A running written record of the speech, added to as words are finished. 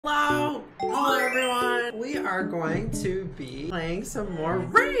Hello! Hello everyone! We are going to be playing some more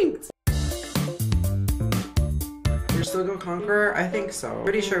ranked! You're still go Conqueror? I think so.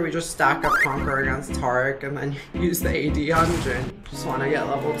 Pretty sure we just stack up Conqueror against Taric and then use the AD on Jin. Just want to get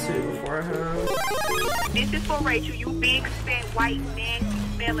level 2 before him. This is for Rachel, you big fat white man,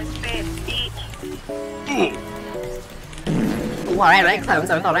 you smelling fat bitch. Why I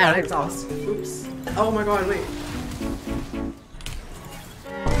clowns? I thought I had exhaust. Oops. Oh my god, wait.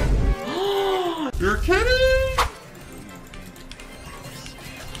 You're kidding?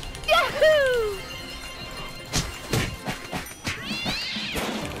 Yahoo!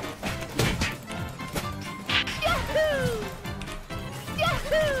 Yahoo!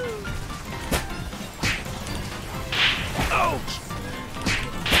 Yahoo! Ouch!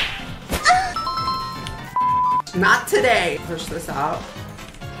 Not today! Push this out.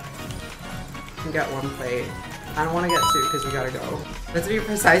 And get one plate. I don't want to get two because we gotta go. Let's be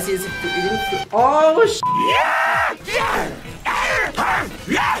precise. He's eating food. Oh, sh!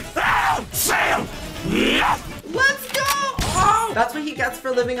 Let's go! Oh! That's what he gets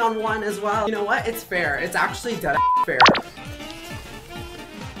for living on one as well. You know what? It's fair. It's actually dead fair.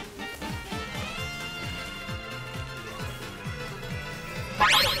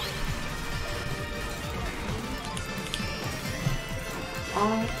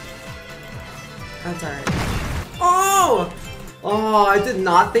 Oh. That's alright. Oh! Oh, I did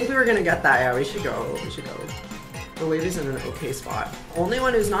not think we were gonna get that. Yeah, we should go. We should go. The wave is in an okay spot. Only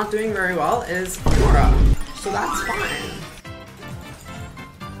one who's not doing very well is Nora. So that's fine.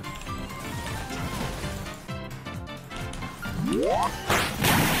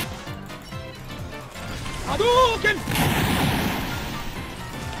 Hadouken!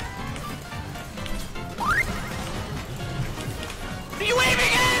 Are you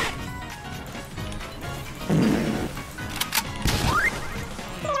waving at?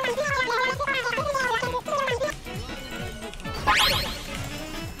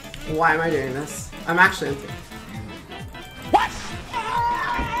 Why am I doing this? I'm actually What?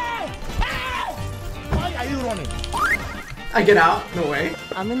 Why are you running? I get out? No way.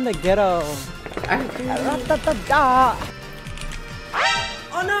 I'm in the ghetto. I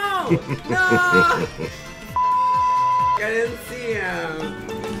Oh no! No! I didn't see him.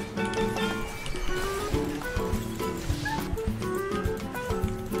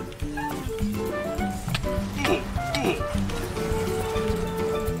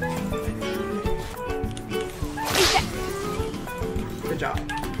 Good job.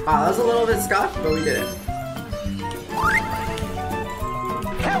 Wow, that was a little bit scuffed, but we did it.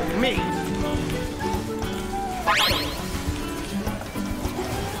 Help me!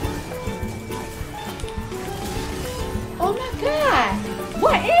 Oh my god!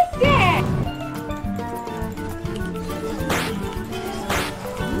 What is that?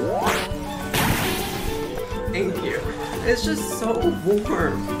 Thank you. It's just so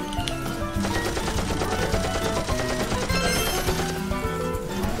warm.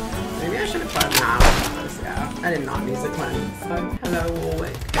 Maybe I should have tried now. Yeah, I did not use the cleanse. But hello,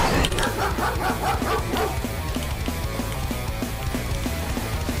 Woolwick.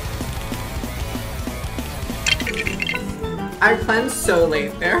 I cleansed so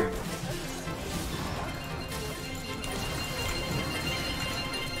late there.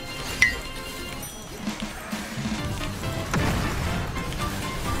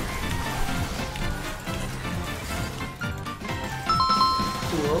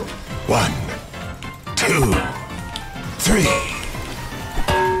 Cool. 1, 2, 3.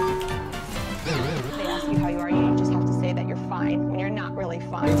 They ask you how you are, you just have to say that you're fine when you're not really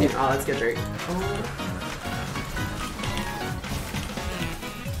fine. 18. Oh, let's get Drake. Oh.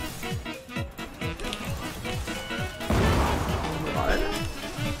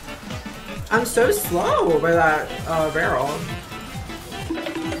 I'm so slow by that barrel.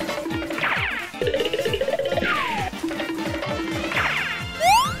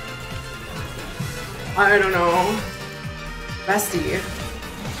 I don't know. Bestie.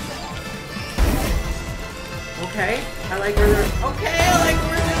 Okay, I like where they're- Okay, I like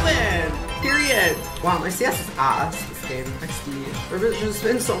where they're doing! Period! Wow, my CS is ass this game. XD. There's just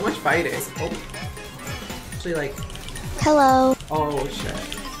been so much fighting. Oh. Actually, like... Hello. Oh, shit.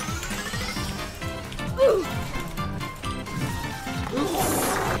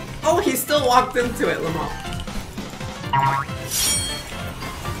 Oh, he still walked into it, Lamont.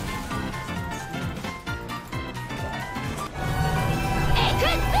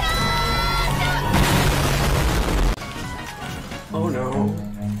 Oh no.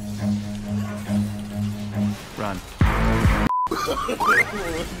 Run.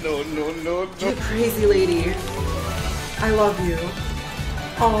 You crazy lady. I love you.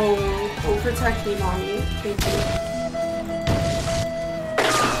 Oh, protect me, mommy. Thank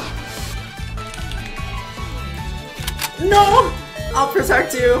you. No! I'll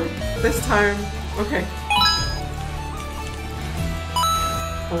protect you this time. Okay.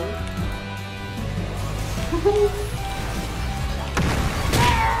 Oh.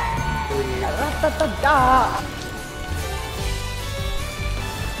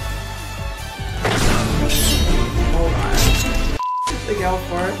 Hold on. The Gale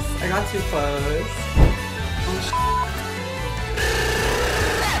Force. I got too close. Oh,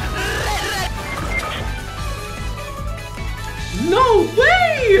 no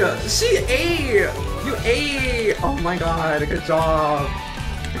way! She ate! You ate! Oh my god, good job.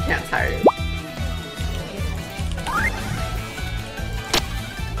 I can't type.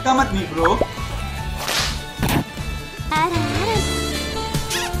 Come at me, bro.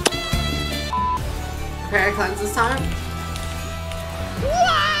 Okay, I cleanse this time.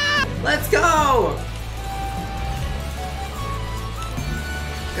 Let's go!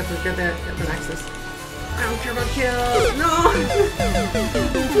 Get the Nexus. I don't care about kills. No!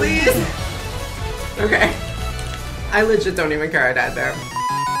 Please! Okay. I legit don't even care I died there.